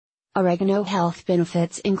Oregano health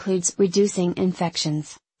benefits includes reducing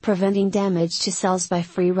infections, preventing damage to cells by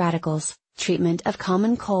free radicals, treatment of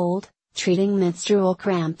common cold, treating menstrual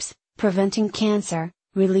cramps, preventing cancer,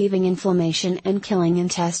 relieving inflammation and killing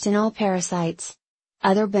intestinal parasites.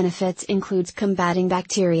 Other benefits includes combating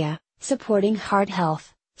bacteria, supporting heart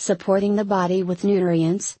health, supporting the body with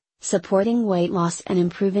nutrients, supporting weight loss and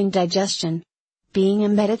improving digestion. Being a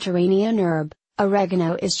Mediterranean herb,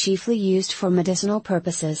 oregano is chiefly used for medicinal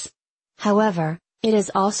purposes. However, it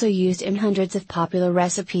is also used in hundreds of popular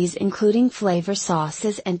recipes including flavor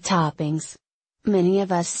sauces and toppings. Many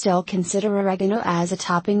of us still consider oregano as a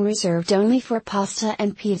topping reserved only for pasta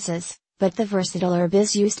and pizzas, but the versatile herb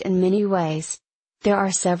is used in many ways. There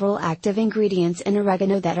are several active ingredients in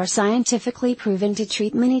oregano that are scientifically proven to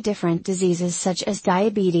treat many different diseases such as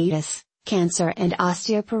diabetes, cancer and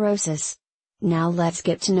osteoporosis. Now let's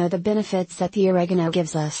get to know the benefits that the oregano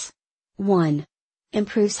gives us. 1.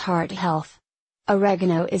 Improves heart health.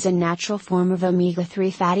 Oregano is a natural form of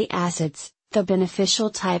omega-3 fatty acids, the beneficial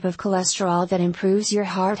type of cholesterol that improves your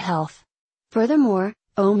heart health. Furthermore,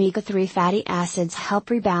 omega-3 fatty acids help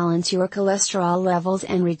rebalance your cholesterol levels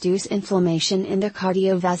and reduce inflammation in the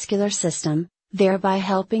cardiovascular system, thereby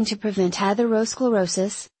helping to prevent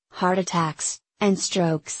atherosclerosis, heart attacks, and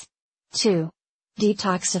strokes. 2.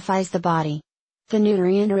 Detoxifies the body. The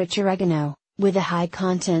nutrient-rich oregano, with a high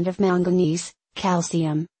content of manganese,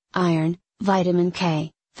 calcium, iron, vitamin K,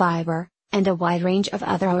 fiber, and a wide range of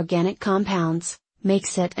other organic compounds,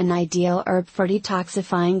 makes it an ideal herb for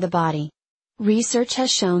detoxifying the body. Research has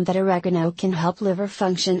shown that oregano can help liver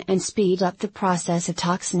function and speed up the process of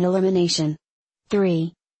toxin elimination.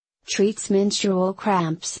 3. Treats menstrual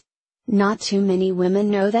cramps. Not too many women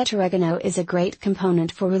know that oregano is a great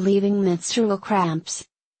component for relieving menstrual cramps.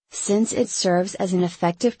 Since it serves as an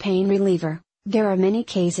effective pain reliever, there are many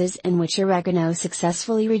cases in which oregano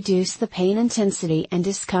successfully reduce the pain intensity and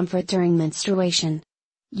discomfort during menstruation.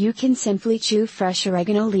 You can simply chew fresh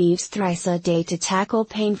oregano leaves thrice a day to tackle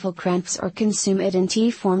painful cramps or consume it in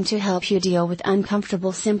tea form to help you deal with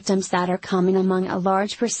uncomfortable symptoms that are common among a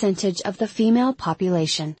large percentage of the female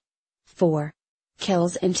population. 4.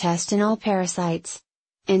 Kills intestinal parasites.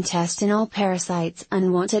 Intestinal parasites,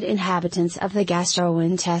 unwanted inhabitants of the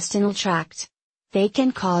gastrointestinal tract. They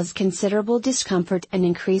can cause considerable discomfort and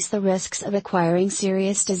increase the risks of acquiring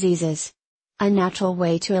serious diseases. A natural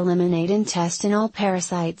way to eliminate intestinal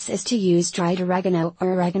parasites is to use dried oregano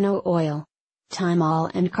or oregano oil.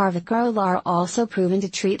 Thymol and carvacrol are also proven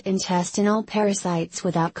to treat intestinal parasites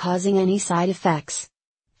without causing any side effects.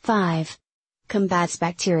 5. Combats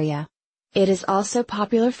bacteria. It is also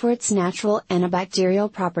popular for its natural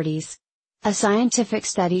antibacterial properties. A scientific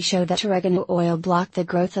study showed that oregano oil blocked the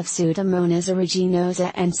growth of Pseudomonas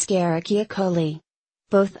aeruginosa and Escherichia coli.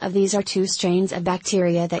 Both of these are two strains of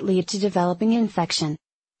bacteria that lead to developing infection.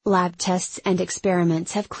 Lab tests and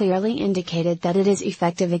experiments have clearly indicated that it is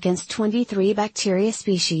effective against 23 bacteria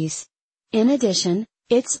species. In addition,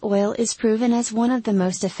 its oil is proven as one of the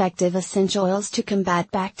most effective essential oils to combat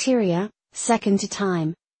bacteria, second to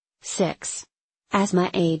thyme. 6. Asthma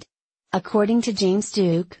aid. According to James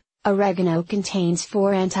Duke, oregano contains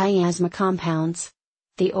 4 anti-asthma compounds.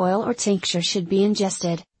 The oil or tincture should be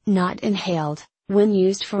ingested, not inhaled, when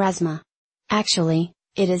used for asthma. Actually,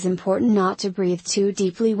 it is important not to breathe too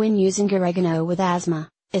deeply when using oregano with asthma,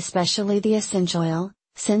 especially the essential oil,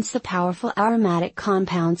 since the powerful aromatic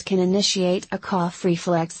compounds can initiate a cough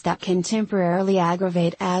reflex that can temporarily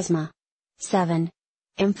aggravate asthma. 7.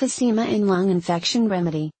 Emphysema in lung infection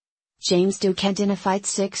remedy. James Duke identified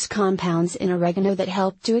 6 compounds in oregano that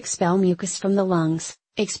help to expel mucus from the lungs,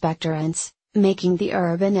 expectorants, making the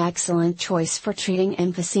herb an excellent choice for treating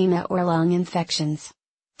emphysema or lung infections.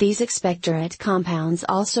 These expectorant compounds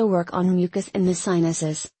also work on mucus in the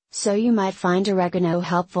sinuses, so you might find oregano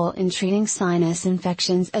helpful in treating sinus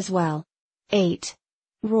infections as well. 8.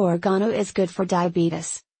 Raw oregano is good for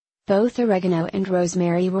diabetes. Both oregano and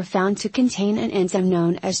rosemary were found to contain an enzyme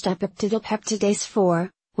known as dipeptidylpeptidase 4,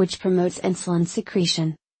 which promotes insulin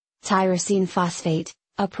secretion. Tyrosine phosphate,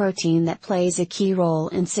 a protein that plays a key role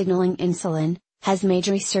in signaling insulin, has made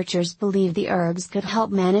researchers believe the herbs could help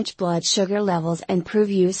manage blood sugar levels and prove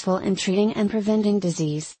useful in treating and preventing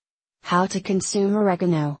disease. How to consume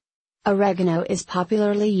oregano. Oregano is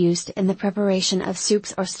popularly used in the preparation of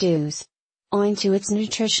soups or stews. Owing to its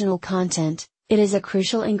nutritional content, it is a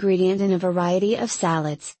crucial ingredient in a variety of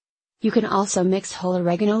salads. You can also mix whole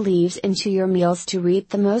oregano leaves into your meals to reap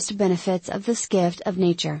the most benefits of this gift of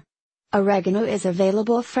nature. Oregano is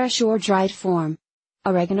available fresh or dried form.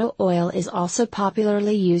 Oregano oil is also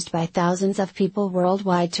popularly used by thousands of people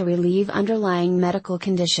worldwide to relieve underlying medical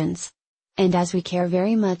conditions. And as we care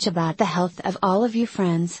very much about the health of all of you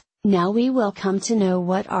friends, now we will come to know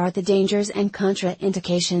what are the dangers and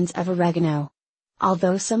contraindications of oregano.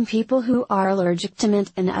 Although some people who are allergic to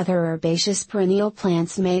mint and other herbaceous perennial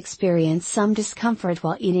plants may experience some discomfort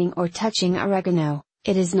while eating or touching oregano,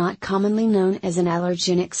 it is not commonly known as an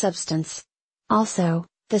allergenic substance. Also,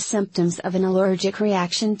 the symptoms of an allergic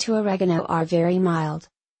reaction to oregano are very mild.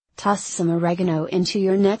 Toss some oregano into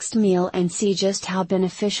your next meal and see just how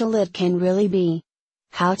beneficial it can really be.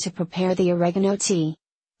 How to prepare the oregano tea.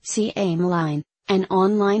 See AIM-Line, an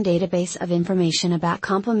online database of information about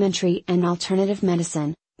complementary and alternative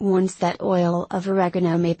medicine, warns that oil of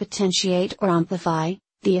oregano may potentiate or amplify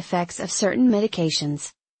the effects of certain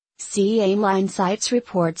medications. AIM-Line cites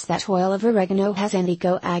reports that oil of oregano has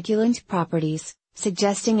anticoagulant properties,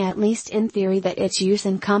 suggesting at least in theory that its use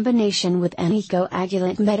in combination with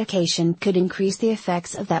anticoagulant medication could increase the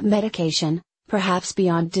effects of that medication, perhaps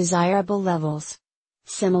beyond desirable levels.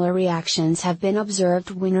 Similar reactions have been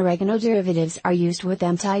observed when oregano derivatives are used with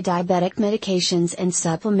anti-diabetic medications and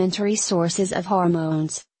supplementary sources of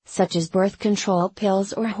hormones, such as birth control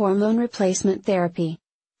pills or hormone replacement therapy.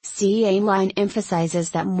 AIM-Line emphasizes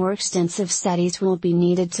that more extensive studies will be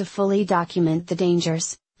needed to fully document the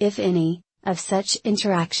dangers, if any, of such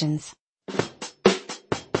interactions.